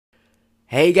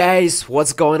Hey guys,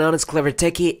 what's going on? It's Clever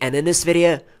Techie, and in this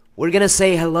video, we're gonna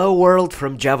say hello world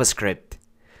from JavaScript.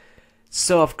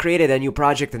 So I've created a new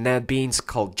project in NetBeans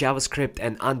called JavaScript,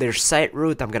 and under site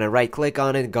root, I'm gonna right click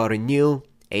on it, go to new,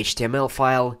 HTML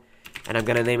file, and I'm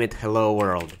gonna name it hello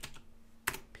world.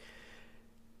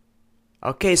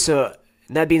 Okay, so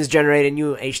NetBeans generated a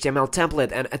new HTML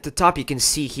template, and at the top you can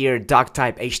see here doc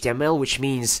type HTML, which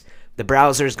means the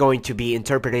browser is going to be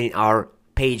interpreting our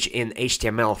page in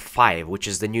HTML5, which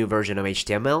is the new version of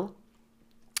HTML.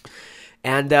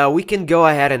 And we can go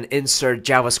ahead and insert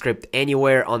JavaScript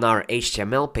anywhere on our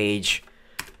HTML page,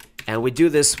 and we do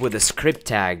this with a script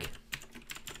tag.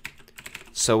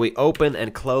 So we open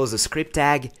and close the script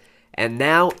tag, and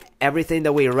now everything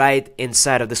that we write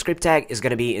inside of the script tag is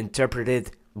going to be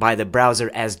interpreted by the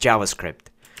browser as JavaScript.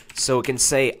 So we can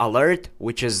say alert,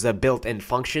 which is the built-in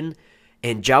function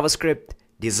in JavaScript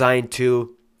designed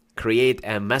to create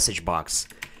a message box,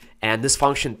 and this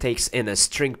function takes in a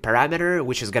string parameter,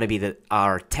 which is going to be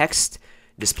our text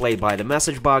displayed by the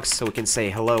message box. So we can say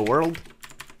hello world,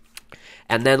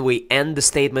 and then we end the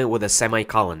statement with a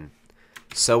semicolon.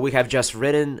 So we have just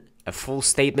written a full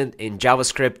statement in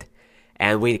JavaScript,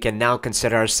 and we can now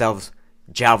consider ourselves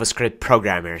JavaScript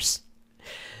programmers.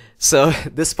 So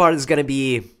this part is going to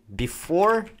be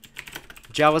before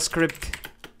JavaScript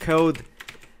code,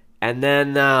 and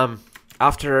then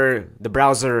after the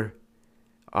browser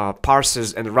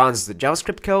parses and runs the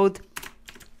JavaScript code,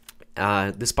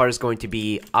 this part is going to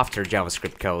be after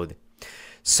JavaScript code.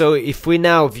 So if we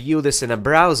now view this in a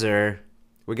browser,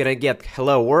 we're gonna get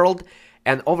hello world,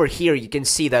 and over here you can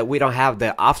see that we don't have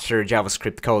the after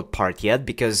JavaScript code part yet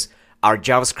because our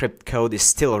JavaScript code is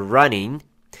still running.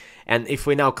 And if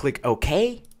we now click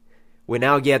OK, we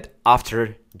now get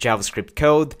after JavaScript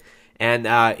code. And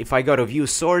if I go to view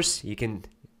source, you can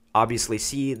obviously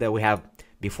see that we have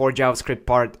before JavaScript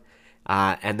part,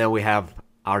 and then we have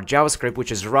our JavaScript,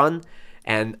 which is run,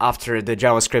 and after the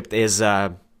JavaScript is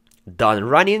done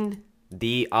running,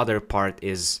 the other part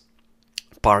is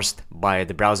parsed by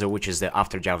the browser, which is the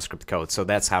after JavaScript code. So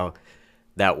that's how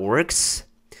that works.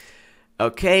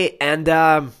 Okay, and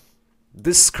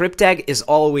this script tag is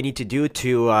all we need to do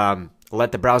to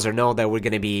let the browser know that we're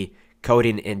going to be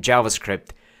coding in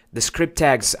JavaScript. The script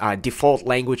tag's default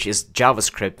language is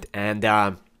JavaScript, and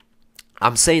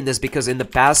I'm saying this because in the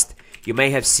past you may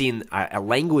have seen a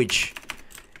language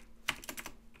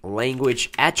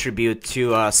attribute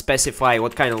to specify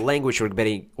what kind of language we're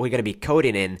gonna be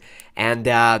coding in,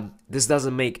 and this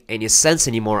doesn't make any sense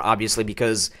anymore, obviously,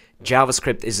 because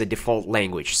JavaScript is a default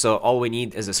language. So all we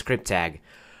need is a script tag.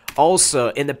 Also,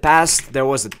 in the past there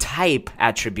was a type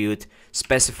attribute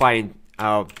specifying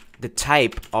the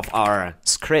type of our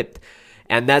script,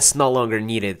 and that's no longer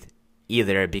needed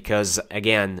either because,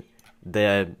 again,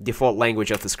 the default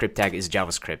language of the script tag is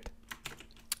JavaScript.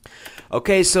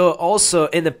 Okay, so also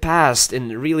in the past,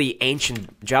 in really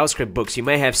ancient JavaScript books, you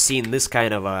may have seen this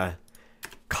kind of a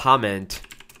comment.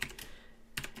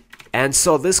 And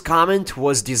so this comment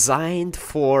was designed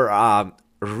for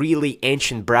really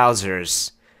ancient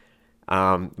browsers,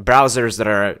 browsers that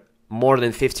are more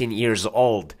than 15 years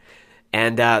old.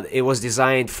 And it was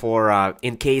designed for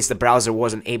in case the browser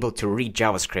wasn't able to read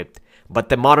JavaScript. But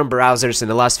the modern browsers in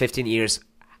the last 15 years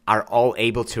are all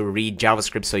able to read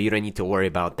JavaScript, so you don't need to worry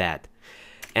about that.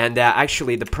 And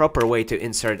actually, the proper way to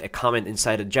insert a comment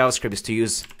inside of JavaScript is to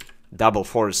use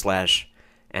 //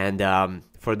 and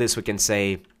for this we can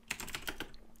say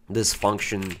this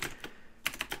function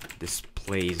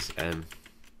displays a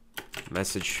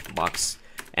message box.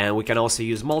 And we can also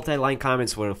use multi-line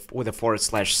comments with a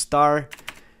 /*,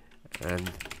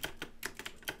 and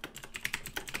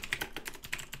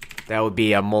that would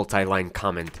be a multi-line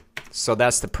comment. So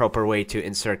that's the proper way to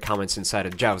insert comments inside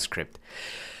of JavaScript.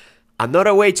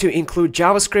 Another way to include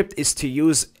JavaScript is to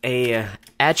use a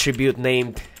attribute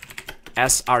named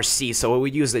src. So we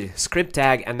would use the script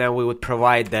tag, and then we would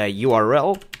provide the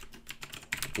URL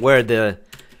where the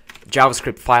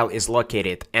JavaScript file is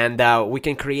located, and we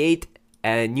can create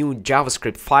a new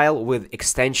JavaScript file with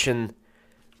extension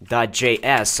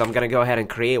 .js. So I'm gonna go ahead and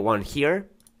create one here,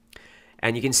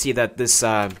 and you can see that this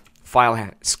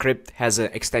file script has an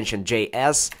extension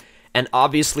JS, and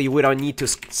obviously we don't need to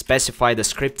specify the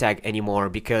script tag anymore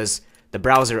because the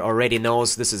browser already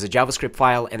knows this is a JavaScript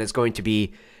file and it's going to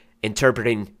be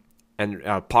interpreting and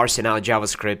parsing out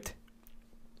JavaScript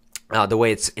the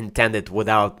way it's intended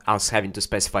without us having to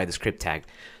specify the script tag.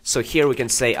 So here we can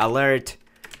say alert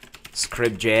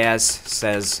script.js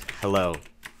says hello,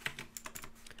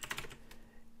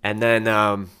 and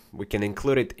then we can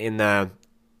include it in the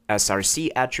src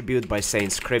attribute by saying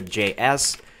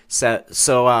script.js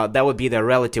So that would be the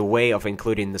relative way of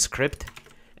including the script.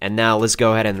 And now let's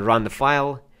go ahead and run the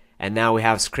file. And now we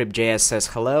have script.js says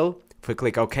hello. If we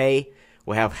click OK,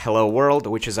 we have hello world,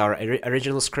 which is our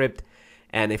original script.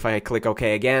 And if I click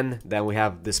OK again, then we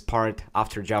have this part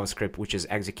after JavaScript, which is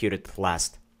executed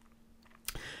last.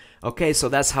 Okay, so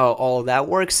that's how all of that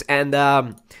works.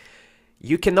 And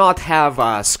you cannot have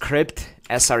a script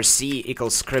src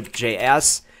equals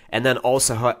script.js and then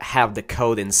also have the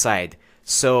code inside.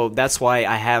 So that's why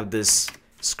I have this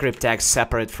script tag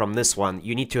separate from this one.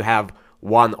 You need to have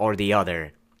one or the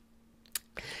other.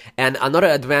 And another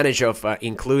advantage of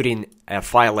including a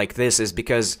file like this is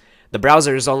because the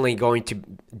browser is only going to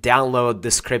download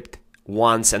the script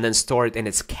once and then store it in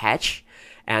its cache.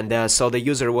 And so the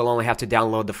user will only have to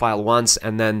download the file once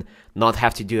and then not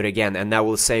have to do it again. And that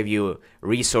will save you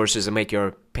resources and make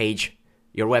your page,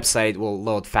 your website will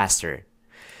load faster.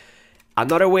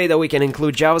 Another way that we can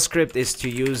include JavaScript is to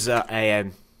use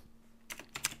a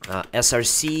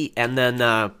src and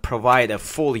then provide a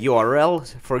full URL.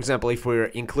 For example, if we're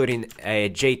including a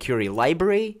jQuery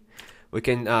library, we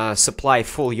can supply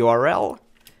full URL,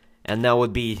 and that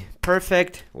would be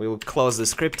perfect. We will close the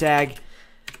script tag,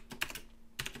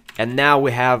 and now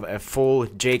we have a full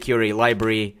jQuery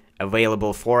library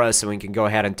available for us, so we can go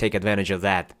ahead and take advantage of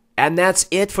that. And that's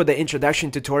it for the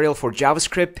introduction tutorial for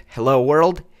JavaScript. Hello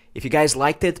world. If you guys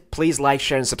liked it, please like,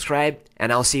 share, and subscribe,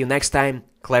 and I'll see you next time.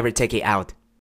 Clever Techie out.